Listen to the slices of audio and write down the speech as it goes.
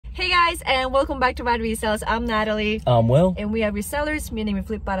guys, and welcome back to Rad Resells. I'm Natalie. I'm Will. And we are resellers, meaning we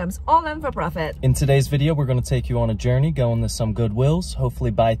flip items online for profit. In today's video, we're going to take you on a journey going to some Goodwills,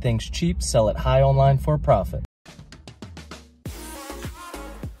 hopefully buy things cheap, sell it high online for a profit.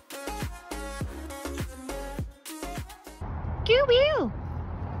 Goodwill!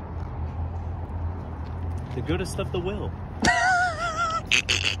 The goodest of the will.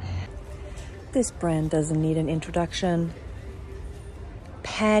 This brand doesn't need an introduction.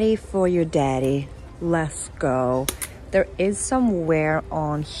 Patty for your daddy. Let's go. There is some wear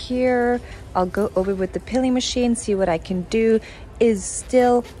on here. I'll go over with the peeling machine, see what I can do. Is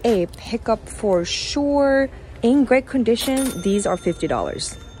still a pickup for sure. In great condition, these are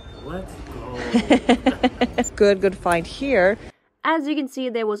 $50. Let's go. Good find here. As you can see,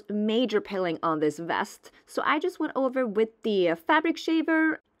 there was major peeling on this vest. So I just went over with the fabric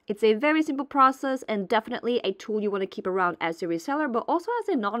shaver. It's a very simple process and definitely a tool you want to keep around as a reseller, but also as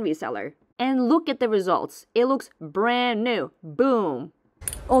a non-reseller. And look at the results. It looks brand new. Boom.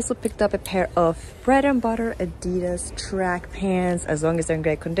 Also picked up a pair of bread and butter Adidas track pants. As long as they're in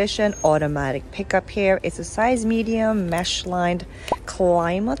great condition, automatic pickup here. It's a size medium, mesh lined,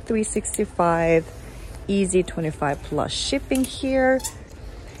 Climate 365, easy 25 plus shipping here.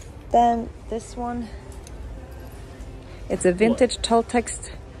 Then this one, it's a vintage Tultex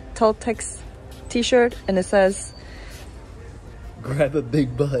t-shirt, and it says grab a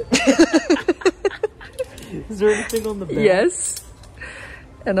big butt. Is there anything on the back? Yes.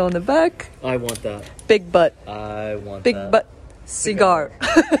 And on the back, I want that. Big butt. I want big that. butt cigar.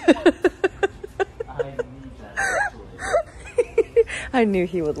 I need that actually. I knew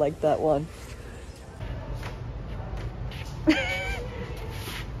he would like that one.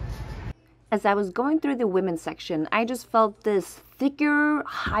 As I was going through the women's section, I just felt this thicker,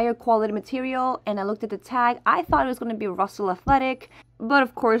 higher quality material, and I looked at the tag. I thought it was going to be Russell Athletic, but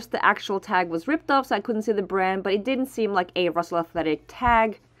of course the actual tag was ripped off, so I couldn't see the brand, but it didn't seem like a Russell Athletic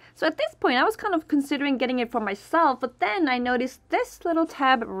tag. So at this point, I was kind of considering getting it for myself, but then I noticed this little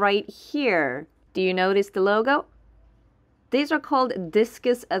tab right here. Do you notice the logo? These are called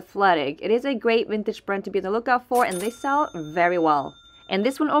Discus Athletic. It is a great vintage brand to be on the lookout for, and they sell very well. And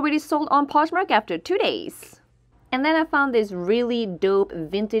this one already sold on Poshmark after 2 days. And then I found this really dope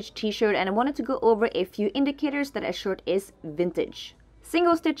vintage t-shirt, and I wanted to go over a few indicators that a shirt is vintage.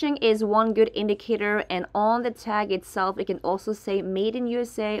 Single stitching is one good indicator, and on the tag itself it can also say made in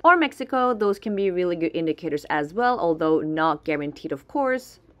USA or Mexico. Those can be really good indicators as well, although not guaranteed of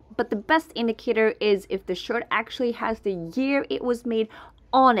course. But the best indicator is if the shirt actually has the year it was made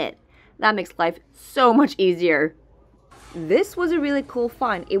on it. That makes life so much easier. This was a really cool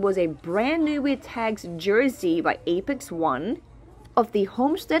find. It was a brand new with tags jersey by Apex One of the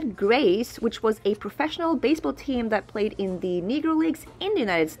Homestead Grays, which was a professional baseball team that played in the Negro Leagues in the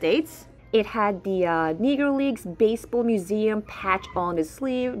United States. It had the Negro Leagues Baseball Museum patch on the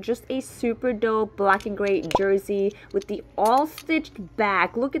sleeve. Just a super dope black and gray jersey with the all stitched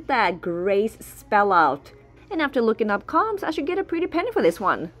back. Look at that Grays spell out. And after looking up comps, I should get a pretty penny for this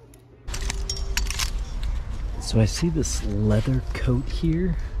one. So I see this leather coat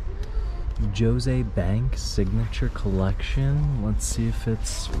here. Jose Bank Signature Collection. Let's see if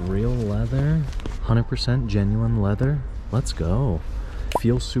it's real leather. 100% genuine leather. Let's go.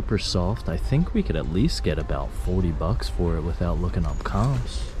 Feels super soft. I think we could at least get about 40 bucks for it without looking up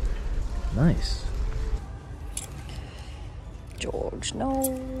comps. Nice. George,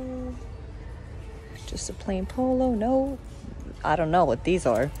 no. Just a plain polo, no. I don't know what these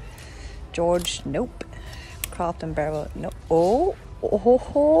are. George, nope. Cropped and barrel, no. Oh,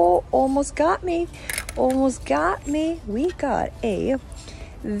 almost got me. Almost got me. We got a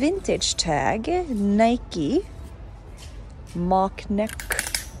vintage tag, Nike, mock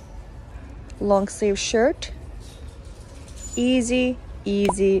neck, long sleeve shirt. Easy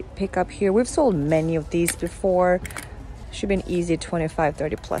pickup here. We've sold many of these before. Should be an easy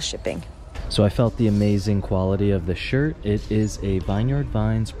 25-30 plus shipping. So I felt the amazing quality of the shirt. It is a Vineyard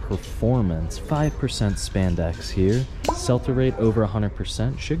Vines Performance 5% spandex here. Sell-through rate over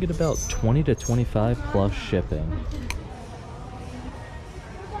 100%. Should get about 20 to 25 plus shipping.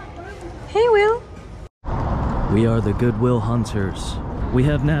 Hey, Will. We are the Goodwill Hunters. We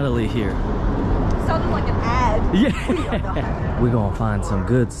have Natalie here. Sounded like an ad. Yeah. We're gonna find some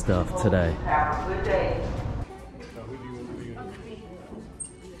good stuff today. Have a good day.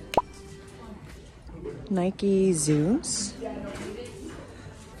 Nike Zooms.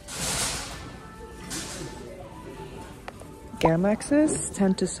 Air Maxes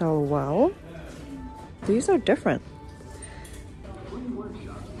tend to sell well. These are different.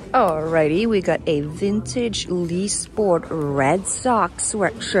 Alrighty, we got a vintage Lee Sport red sock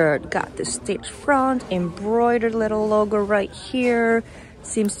sweatshirt. Got the stitched front, embroidered little logo right here.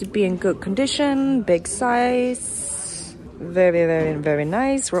 Seems to be in good condition, big size. Very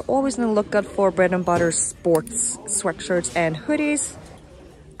nice. We're always on the lookout for bread and butter sports sweatshirts and hoodies.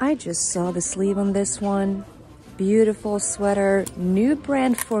 I just saw the sleeve on this one. Beautiful sweater, new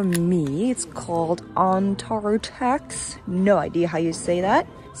brand for me. It's called Ontartex. No idea how you say that.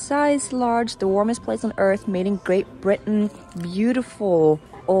 Size large, the warmest place on earth, made in Great Britain. Beautiful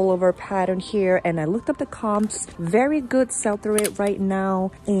all over pattern here, and I looked up the comps. Very good sell through rate right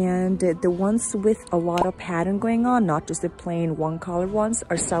now, and the ones with a lot of pattern going on, not just the plain one color ones,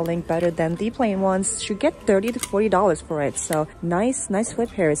 are selling better than the plain ones. Should get $30 to $40 for it. So nice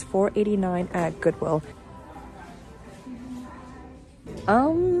flip here. It's $4.89 at Goodwill.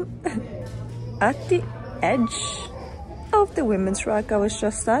 At the edge of the women's rack I was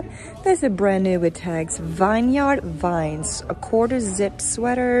just at, there's a brand new with tags, Vineyard Vines, a quarter zip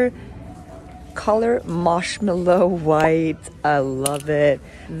sweater, color marshmallow white. I love it.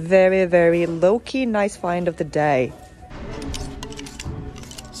 Very low-key nice find of the day.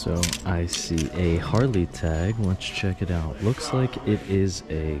 So I see a Harley tag. Let's check it out. Looks like it is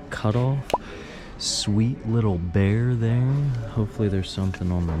a cutoff. Sweet little bear there. Hopefully there's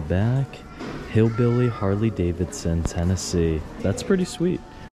something on the back. Hillbilly Harley Davidson, Tennessee. That's pretty sweet.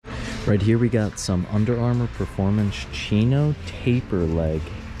 Right here we got some Under Armour Performance Chino taper leg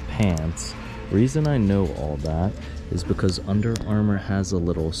pants. Reason I know all that is because Under Armour has a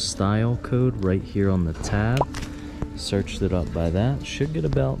little style code right here on the tab. Searched it up by that. Should get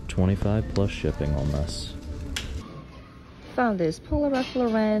about 25 plus shipping on this. Found this Polo Ralph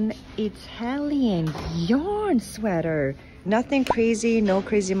Lauren Italian yarn sweater. Nothing crazy, no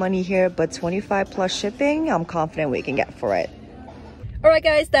crazy money here, but 25 plus shipping, I'm confident we can get for it. Alright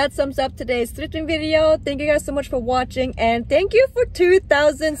guys, that sums up today's thrifting video. Thank you guys so much for watching, and thank you for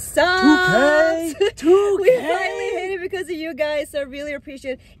 2,000 subs! 2K! We finally hit it because of you guys, so I really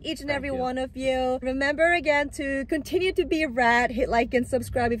appreciate each and every one of you. Remember again to continue to be a rat, hit like and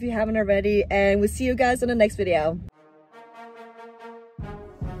subscribe if you haven't already, and we'll see you guys in the next video.